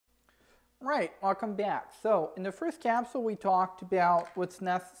Right, welcome back. So in the first capsule we talked about what's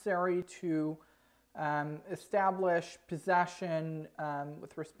necessary to establish possession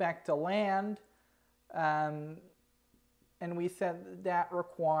with respect to land, and we said that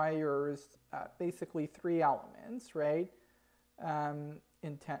requires basically three elements, right?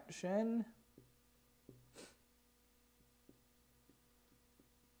 Intention,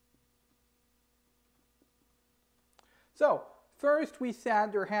 so first we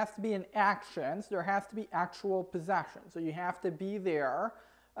said there has to be an action, so there has to be actual possession. So you have to be there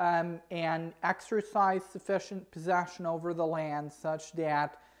and exercise sufficient possession over the land such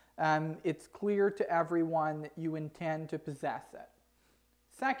that it's clear to everyone that you intend to possess it.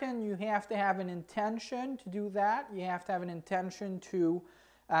 Second, you have to have an intention to do that. You have to have an intention to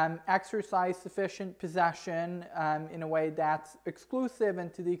exercise sufficient possession in a way that's exclusive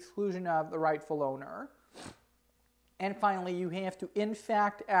and to the exclusion of the rightful owner. And finally, you have to, in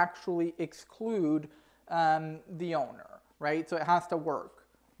fact, actually exclude the owner, right? So it has to work,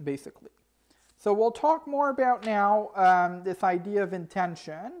 basically. So we'll talk more about now this idea of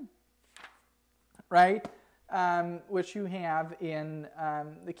intention, right? Which you have in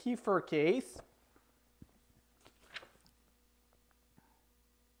the Kiefer case.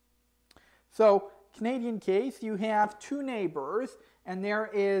 So Canadian case, you have two neighbors, and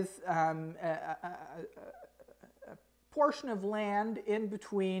there is a portion of land in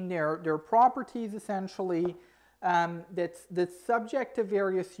between their properties, essentially, that's subject to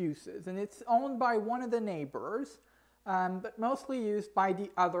various uses. And it's owned by one of the neighbors, but mostly used by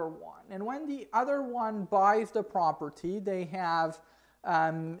the other one. And when the other one buys the property, they have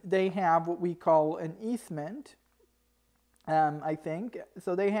what we call an easement, I think.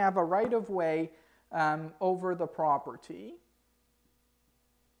 So they have a right-of-way over the property,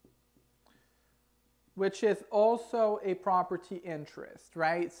 which is also a property interest,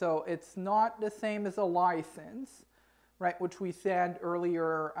 right? So it's not the same as a license, right, which we said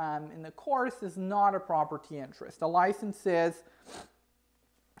earlier in the course is not a property interest. A license is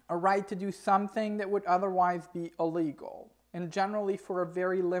a right to do something that would otherwise be illegal, and generally for a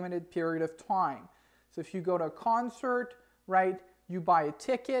very limited period of time. So if you go to a concert, right, you buy a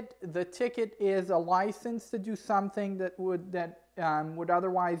ticket. The ticket is a license to do something that would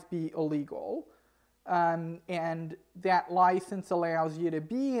otherwise be illegal. And that license allows you to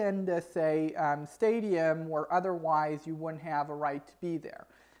be in the, say, stadium where otherwise you wouldn't have a right to be there.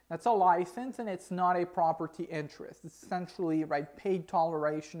 That's a license, and it's not a property interest. It's essentially, right, paid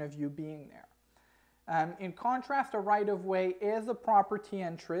toleration of you being there. In contrast, a right-of-way is a property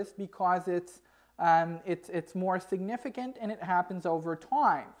interest because it's more significant and it happens over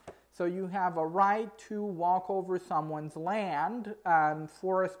time. So you have a right to walk over someone's land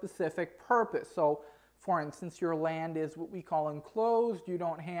for a specific purpose. So, for instance, your land is what we call enclosed. You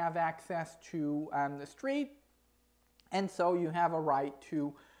don't have access to the street. And so you have a right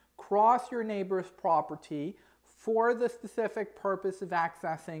to cross your neighbor's property for the specific purpose of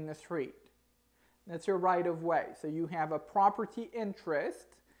accessing the street. That's your right of way. So you have a property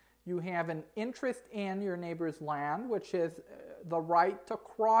interest. You have an interest in your neighbor's land, which is the right to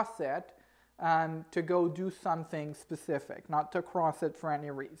cross it to go do something specific, not to cross it for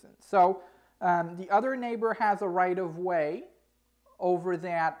any reason. So the other neighbor has a right of way over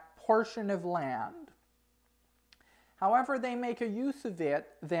that portion of land. However, they make a use of it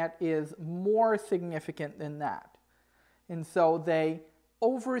that is more significant than that. And so they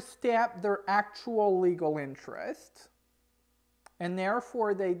overstep their actual legal interest, and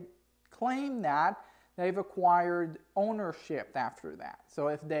therefore they claim that they've acquired ownership after that. So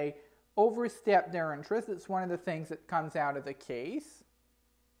if they overstep their interest, it's one of the things that comes out of the case.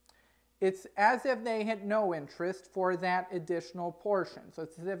 It's as if they had no interest for that additional portion. So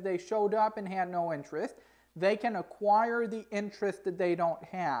it's as if they showed up and had no interest. They can acquire the interest that they don't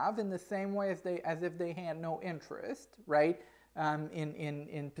have in the same way as if they had no interest, right,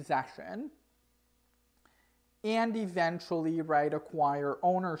 in possession. And eventually, right, acquire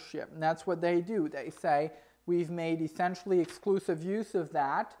ownership. And that's what they do. They say, we've made essentially exclusive use of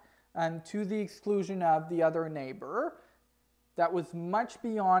that to the exclusion of the other neighbor. That was much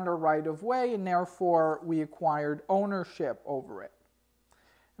beyond a right of way, and therefore we acquired ownership over it.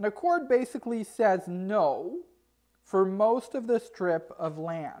 And the court basically says no for most of the strip of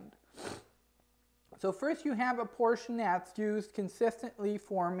land. So first you have a portion that's used consistently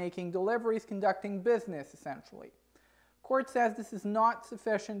for making deliveries, conducting business, essentially. Court says this is not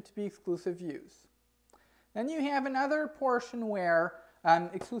sufficient to be exclusive use. Then you have another portion where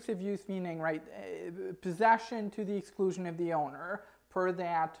exclusive use meaning, right, possession to the exclusion of the owner per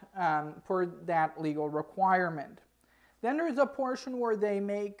that legal requirement. Then there's a portion where they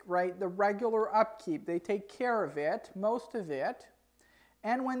make, right, the regular upkeep. They take care of it, most of it.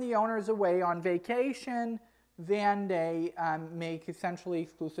 And when the owner is away on vacation, then they make essentially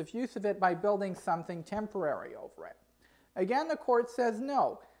exclusive use of it by building something temporary over it. Again, the court says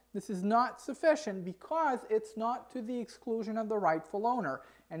no. This is not sufficient because it's not to the exclusion of the rightful owner.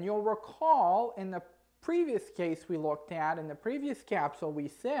 And you'll recall in the previous case we looked at, in the previous capsule, we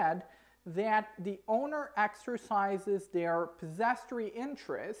said that the owner exercises their possessory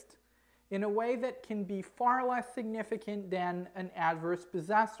interest in a way that can be far less significant than an adverse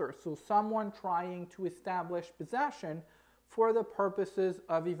possessor. So someone trying to establish possession for the purposes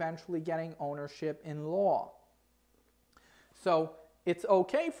of eventually getting ownership in law. So it's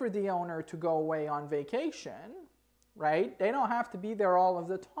okay for the owner to go away on vacation, right? They don't have to be there all of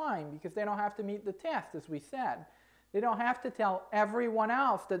the time because they don't have to meet the test, as we said. They don't have to tell everyone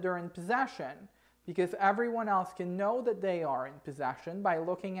else that they're in possession because everyone else can know that they are in possession by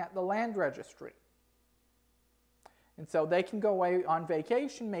looking at the land registry. And so they can go away on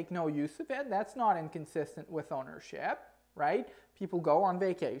vacation, make no use of it. That's not inconsistent with ownership, right? People go on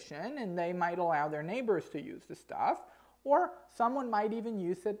vacation and they might allow their neighbors to use the stuff, or someone might even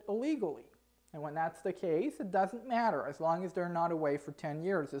use it illegally. And when that's the case, it doesn't matter as long as they're not away for 10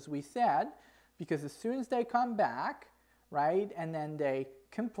 years, as we said, because as soon as they come back, right, and then they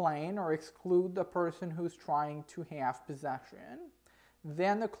complain or exclude the person who's trying to have possession,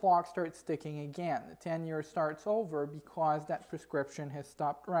 then the clock starts ticking again. The 10 years starts over because that prescription has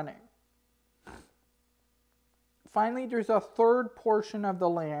stopped running. Finally, there's a third portion of the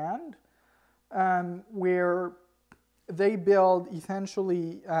land where they build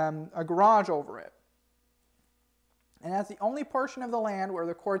essentially a garage over it. And that's the only portion of the land where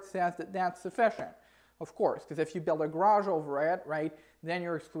the court says that that's sufficient. Of course, because if you build a garage over it, right, then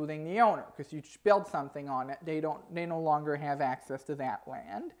you're excluding the owner because you build something on it. They no longer have access to that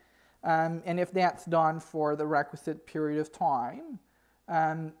land. And if that's done for the requisite period of time,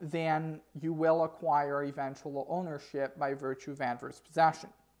 then you will acquire eventual ownership by virtue of adverse possession.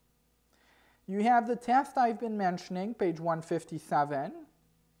 You have the test I've been mentioning, page 157,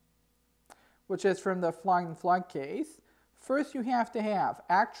 which is from the Flood and Flood case. First, you have to have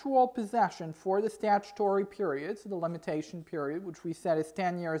actual possession for the statutory period, so the limitation period, which we said is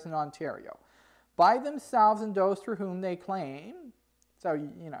 10 years in Ontario, by themselves and those through whom they claim. So,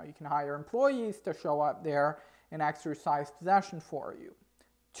 you can hire employees to show up there and exercise possession for you.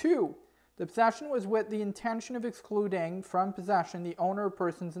 2, the possession was with the intention of excluding from possession the owner or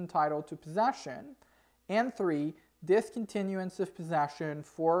persons entitled to possession. And 3, discontinuance of possession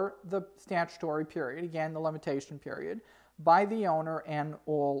for the statutory period, again, the limitation period, by the owner and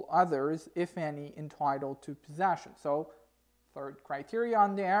all others, if any, entitled to possession. So, third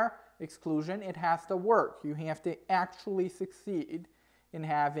criterion there, exclusion, it has to work. You have to actually succeed in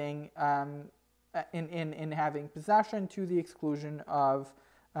having having possession to the exclusion of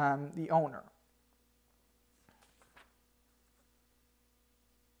the owner.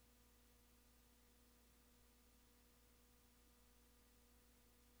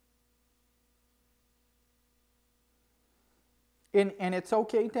 And it's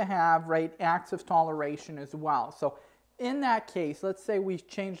okay to have, right, acts of toleration as well. So in that case, let's say we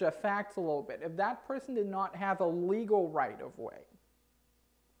change the facts a little bit. If that person did not have a legal right of way,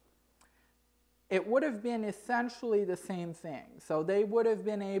 it would have been essentially the same thing. So they would have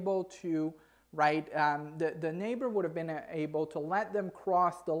been able to, right, the neighbor would have been able to let them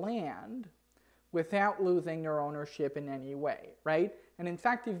cross the land without losing their ownership in any way, right? And in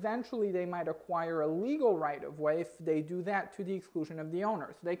fact, eventually they might acquire a legal right of way if they do that to the exclusion of the owner.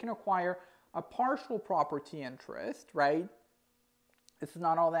 So they can acquire a partial property interest, right? It's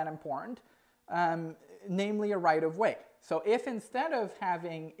not all that important, namely a right of way. So if instead of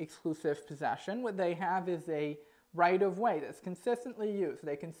having exclusive possession, what they have is a right of way that's consistently used.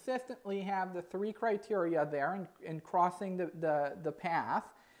 They consistently have the 3 criteria there in crossing the path,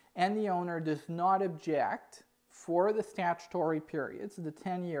 and the owner does not object for the statutory period, so the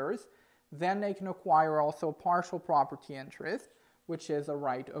 10 years, then they can acquire also partial property interest, which is a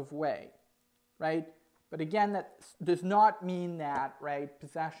right of way, right? But again, that does not mean that, right,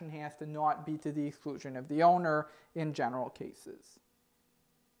 possession has to not be to the exclusion of the owner in general cases.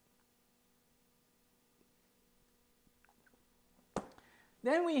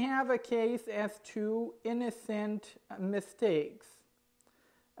 Then we have a case as to innocent mistakes.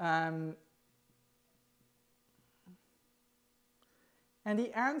 And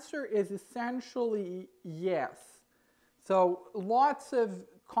the answer is essentially yes. So lots of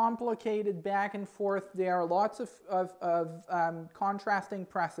complicated back and forth there, lots of contrasting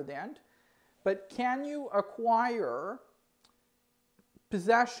precedent. But can you acquire,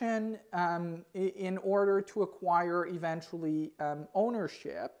 possession in order to acquire eventually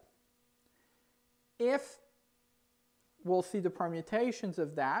ownership, if, we'll see the permutations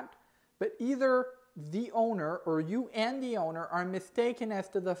of that, but either the owner or you and the owner are mistaken as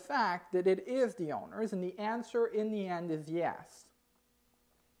to the fact that it is the owner's, and the answer in the end is yes.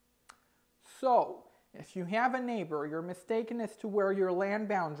 So, if you have a neighbor, you're mistaken as to where your land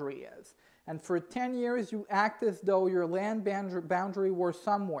boundary is, and for 10 years you act as though your land boundary were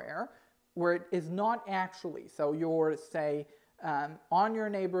somewhere where it is not actually. So you're, say, on your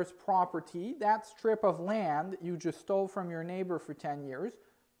neighbor's property, that strip of land that you just stole from your neighbor for 10 years,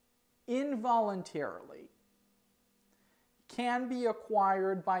 involuntarily can be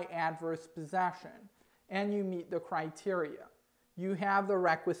acquired by adverse possession, and you meet the criteria. You have the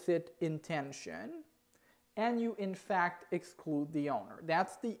requisite intention, and you in fact exclude the owner.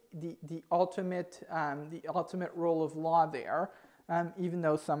 That's the ultimate rule of law there, even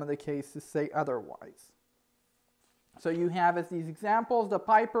though some of the cases say otherwise. So you have as these examples the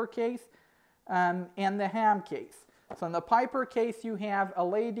Piper case and the Ham case. So in the Piper case, you have a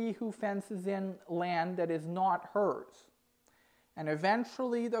lady who fences in land that is not hers. And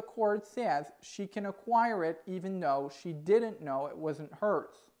eventually the court says she can acquire it even though she didn't know it wasn't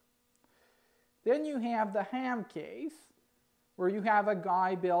hers. Then you have the Ham case, where you have a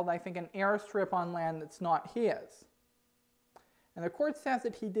guy build, I think, an airstrip on land that's not his. And the court says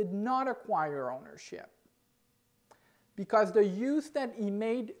that he did not acquire ownership because the use that he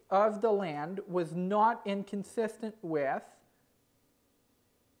made of the land was not inconsistent with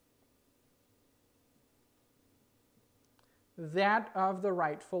that of the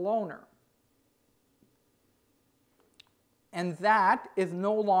rightful owner. And that is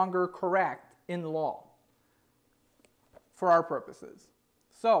no longer correct in law for our purposes.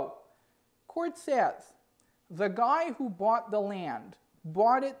 So, court says the guy who bought the land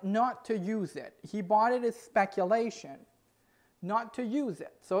bought it not to use it. He bought it as speculation, not to use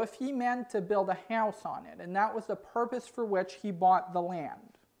it. So if he meant to build a house on it, and that was the purpose for which he bought the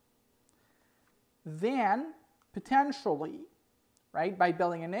land, then potentially, right, by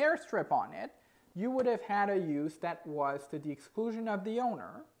building an airstrip on it, you would have had a use that was to the exclusion of the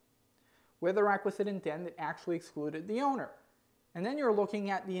owner with a requisite intent that actually excluded the owner. And then you're looking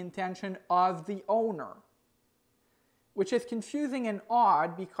at the intention of the owner, which is confusing and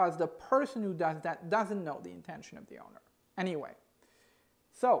odd because the person who does that doesn't know the intention of the owner. Anyway,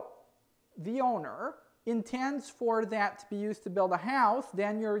 so the owner intends for that to be used to build a house,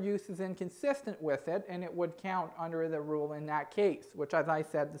 then your use is inconsistent with it, and it would count under the rule in that case, which, as I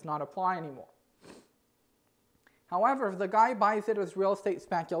said, does not apply anymore. However, if the guy buys it as real estate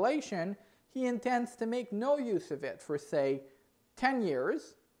speculation, he intends to make no use of it for, say, 10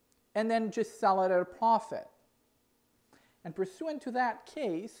 years, and then just sell it at a profit. And pursuant to that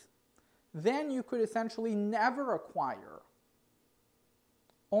case, then you could essentially never acquire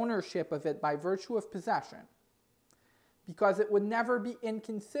ownership of it by virtue of possession, because it would never be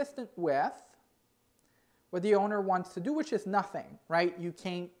inconsistent with what the owner wants to do, which is nothing, right? You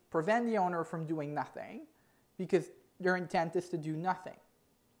can't prevent the owner from doing nothing because your intent is to do nothing.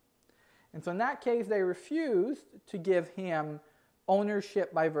 And so in that case, they refused to give him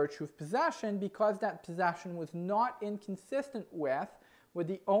ownership by virtue of possession because that possession was not inconsistent with what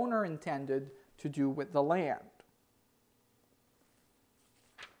the owner intended to do with the land.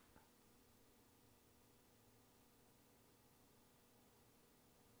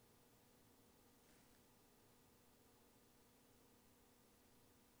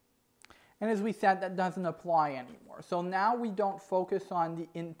 And as we said, that doesn't apply anymore. So now we don't focus on the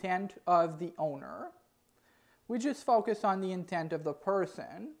intent of the owner. We just focus on the intent of the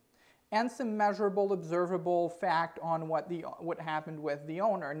person and some measurable, observable fact on what happened with the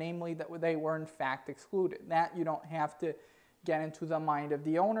owner, namely that they were in fact excluded. That you don't have to get into the mind of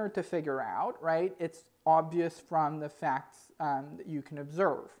the owner to figure out, right? It's obvious from the facts that you can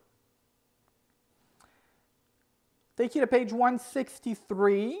observe. Take you to page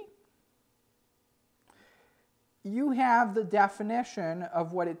 163. You have the definition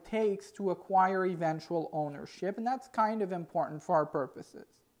of what it takes to acquire eventual ownership, and that's kind of important for our purposes.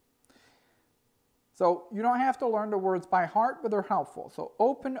 So you don't have to learn the words by heart, but they're helpful. So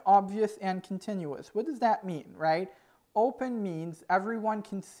open, obvious, and continuous. What does that mean, right? Open means everyone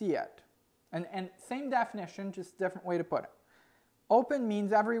can see it. And same definition, just different way to put it. Open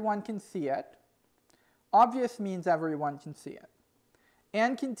means everyone can see it. Obvious means everyone can see it.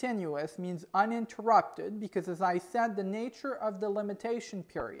 And continuous means uninterrupted because, as I said, the nature of the limitation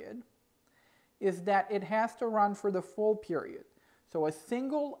period is that it has to run for the full period. So a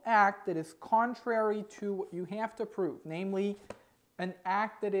single act that is contrary to what you have to prove, namely an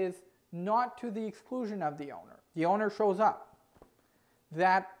act that is not to the exclusion of the owner. The owner shows up.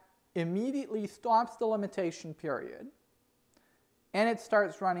 That immediately stops the limitation period, and it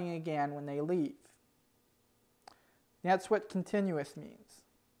starts running again when they leave. That's what continuous means.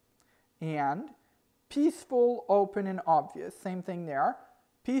 And peaceful, open, and obvious, same thing there.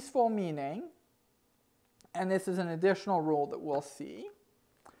 Peaceful meaning, and this is an additional rule that we'll see,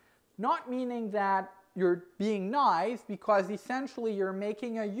 not meaning that you're being nice, because essentially you're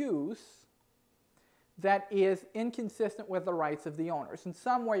making a use that is inconsistent with the rights of the owners. In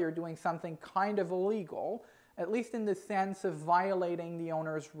some way you're doing something kind of illegal, at least in the sense of violating the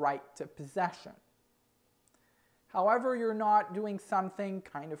owner's right to possession. However, you're not doing something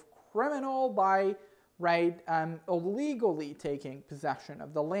kind of criminal by illegally taking possession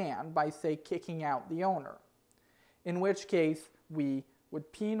of the land by, say, kicking out the owner, in which case we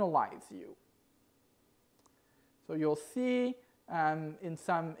would penalize you. So you'll see in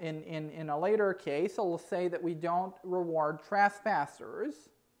a later case, it will say that we don't reward trespassers,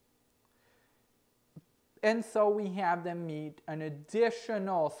 and so we have them meet an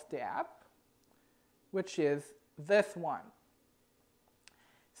additional step, which is this one.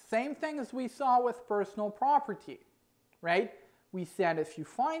 Same thing as we saw with personal property, right? We said if you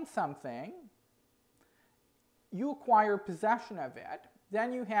find something, you acquire possession of it,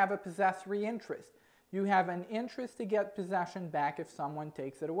 then you have a possessory interest. You have an interest to get possession back if someone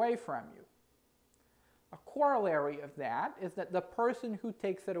takes it away from you. A corollary of that is that the person who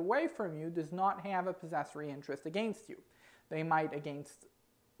takes it away from you does not have a possessory interest against you. They might against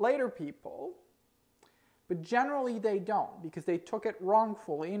later people, but generally they don't, because they took it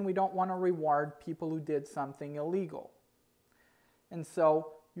wrongfully, and we don't want to reward people who did something illegal. And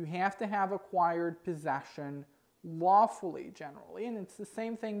so you have to have acquired possession lawfully generally, and it's the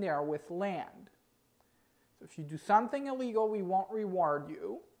same thing there with land. So if you do something illegal, we won't reward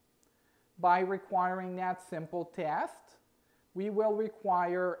you by requiring that simple test. We will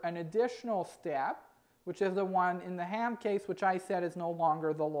require an additional step, which is the one in the Ham case, which I said is no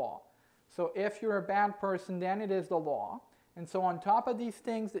longer the law. So if you're a bad person, then it is the law. And so on top of these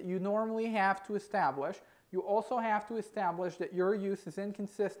things that you normally have to establish, you also have to establish that your use is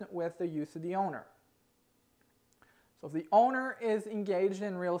inconsistent with the use of the owner. So if the owner is engaged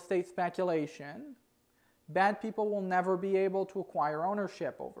in real estate speculation, bad people will never be able to acquire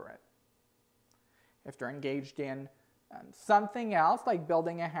ownership over it. If they're engaged in something else, like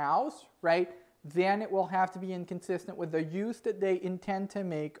building a house, right, then it will have to be inconsistent with the use that they intend to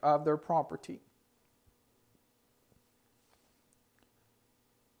make of their property.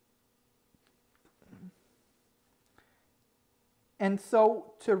 And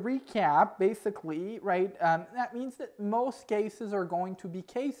so to recap, basically, right, that means that most cases are going to be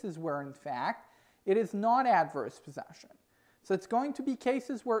cases where, in fact, it is not adverse possession. So it's going to be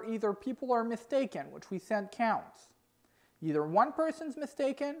cases where either people are mistaken, which we said counts. Either one person's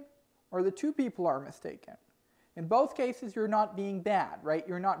mistaken or the two people are mistaken. In both cases, you're not being bad, right?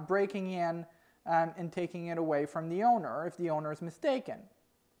 You're not breaking in and taking it away from the owner if the owner is mistaken.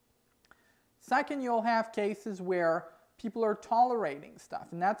 Second, you'll have cases where people are tolerating stuff,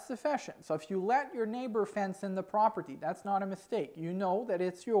 and that's sufficient. So if you let your neighbor fence in the property, that's not a mistake. You know that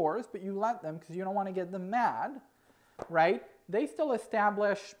it's yours, but you let them because you don't want to get them mad, right? They still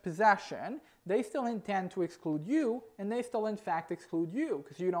establish possession. They still intend to exclude you, and they still in fact exclude you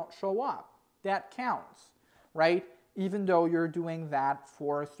because you don't show up. That counts, right? Even though you're doing that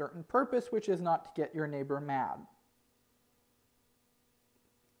for a certain purpose, which is not to get your neighbor mad.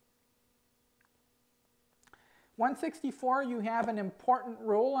 (164), you have an important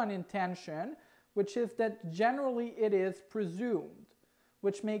rule on intention, which is that generally it is presumed,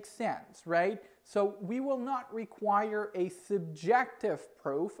 which makes sense, right? So we will not require a subjective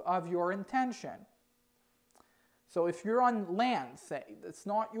proof of your intention. So if you're on land, say, that's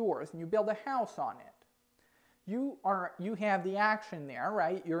not yours, and you build a house on it, you have the action there,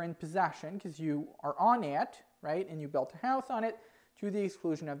 right? You're in possession because you are on it, right? And you built a house on it to the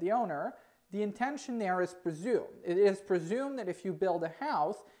exclusion of the owner. The intention there is presumed. It is presumed that if you build a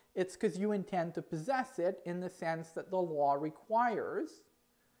house, it's because you intend to possess it in the sense that the law requires,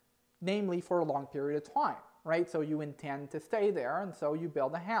 namely for a long period of time, right? So you intend to stay there, and so you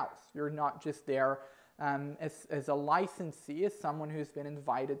build a house. You're not just there as a licensee, as someone who's been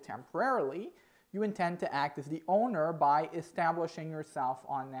invited temporarily. You intend to act as the owner by establishing yourself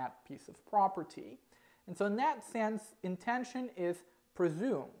on that piece of property. And so in that sense, intention is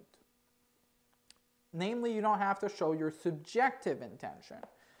presumed. Namely, you don't have to show your subjective intention,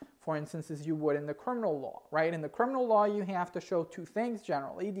 for instance, as you would in the criminal law, right? In the criminal law, you have to show two things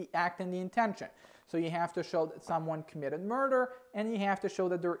generally, the act and the intention. So you have to show that someone committed murder, and you have to show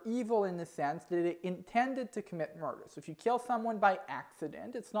that they're evil in the sense that they intended to commit murder. So if you kill someone by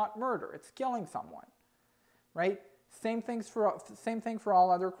accident, it's not murder, it's killing someone, right? Same thing for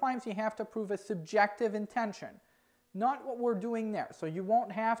all other crimes. You have to prove a subjective intention, not what we're doing there. So you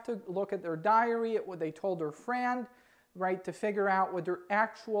won't have to look at their diary, at what they told their friend, right, to figure out what their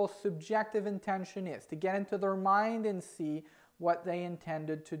actual subjective intention is, to get into their mind and see what they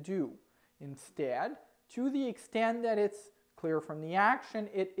intended to do. Instead, to the extent that it's clear from the action,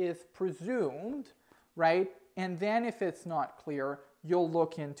 it is presumed, right? And then if it's not clear, you'll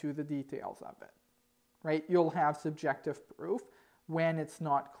look into the details of it, right? You'll have subjective proof when it's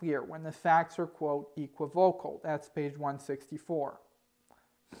not clear, when the facts are, quote, equivocal. That's page 164.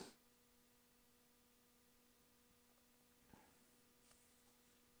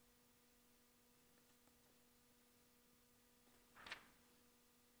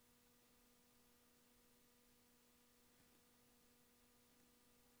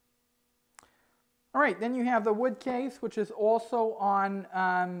 All right, then you have the Wood case, which is also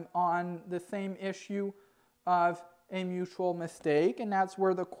on the same issue of a mutual mistake, and that's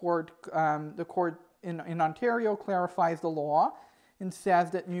where the court in Ontario clarifies the law and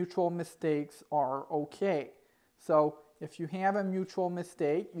says that mutual mistakes are okay. So if you have a mutual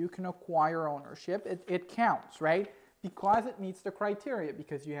mistake, you can acquire ownership. It counts, right? Because it meets the criteria,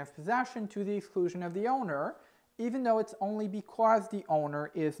 because you have possession to the exclusion of the owner, even though it's only because the owner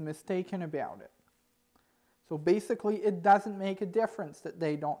is mistaken about it. So basically, it doesn't make a difference that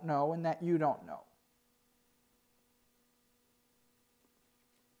they don't know and that you don't know.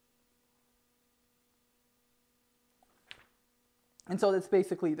 And so that's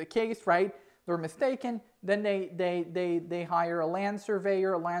basically the case, right? They're mistaken. Then they hire a land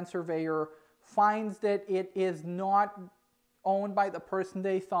surveyor. A land surveyor finds that it is not owned by the person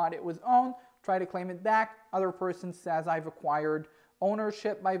they thought it was owned. Try to claim it back. Other person says, I've acquired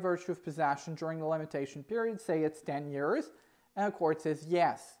ownership by virtue of possession during the limitation period, say it's 10 years, and the court says,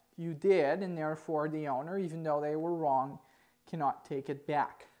 yes, you did, and therefore the owner, even though they were wrong, cannot take it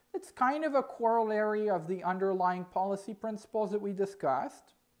back. It's kind of a corollary of the underlying policy principles that we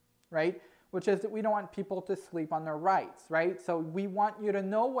discussed, right? Which is that we don't want people to sleep on their rights, right? So we want you to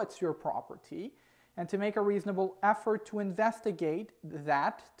know what's your property and to make a reasonable effort to investigate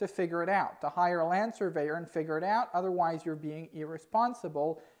that, to figure it out, to hire a land surveyor and figure it out. Otherwise, you're being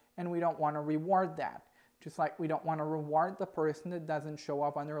irresponsible, and we don't want to reward that. Just like we don't want to reward the person that doesn't show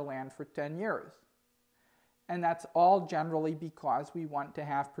up on their land for 10 years. And that's all generally because we want to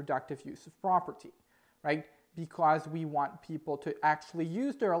have productive use of property, right? Because we want people to actually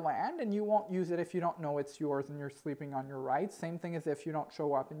use their land, and you won't use it if you don't know it's yours and you're sleeping on your rights. Same thing as if you don't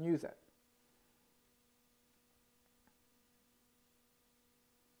show up and use it.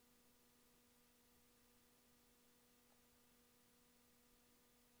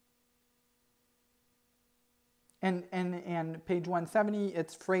 And page 170,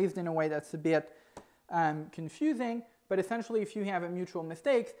 it's phrased in a way that's a bit confusing, but essentially if you have a mutual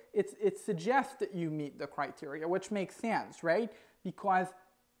mistake, it suggests that you meet the criteria, which makes sense, right? Because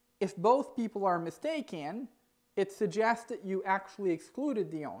if both people are mistaken, it suggests that you actually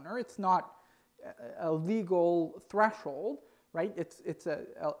excluded the owner. It's not a legal threshold, right? It's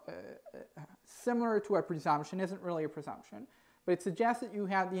similar to a presumption, isn't really a presumption, but it suggests that you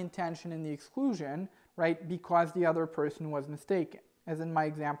had the intention in the exclusion, right, because the other person was mistaken, as in my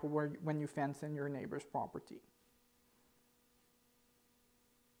example where when you fence in your neighbor's property.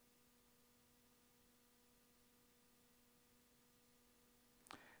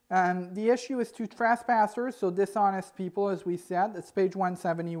 The issue is to trespassers, so dishonest people, as we said. That's page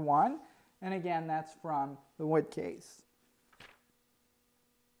 171, and again, that's from the Wood case.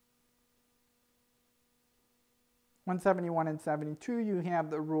 171 and 72, you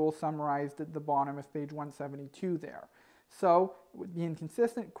have the rule summarized at the bottom of page 172 there. So it would be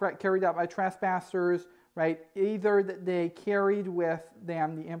inconsistent, carried out by trespassers, right? Either that they carried with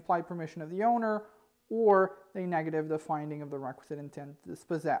them the implied permission of the owner, or they negative the finding of the requisite intent to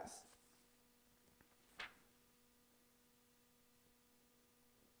dispossess.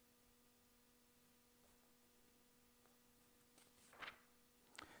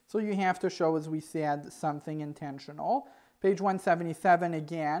 So you have to show, as we said, something intentional. Page 177,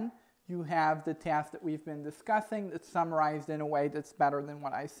 again, you have the test that we've been discussing that's summarized in a way that's better than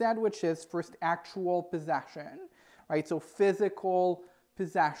what I said, which is first actual possession, right? So physical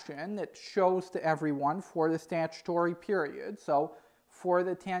possession that shows to everyone for the statutory period. So for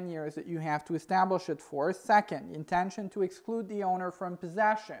the 10 years that you have to establish it for. Second, intention to exclude the owner from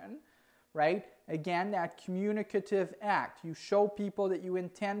possession, right? Again, that communicative act. You show people that you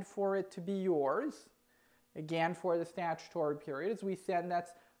intend for it to be yours. Again, for the statutory period, as we said,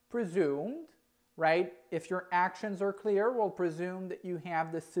 that's presumed, right? If your actions are clear, we'll presume that you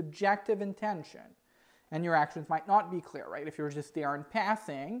have the subjective intention. And your actions might not be clear, right? If you're just there in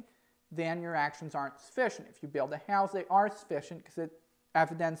passing, then your actions aren't sufficient. If you build a house, they are sufficient because it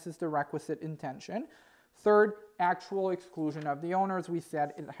evidences the requisite intention. Third, actual exclusion of the owner. As we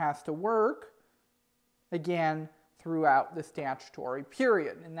said, it has to work, again, throughout the statutory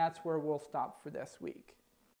period. And that's where we'll stop for this week.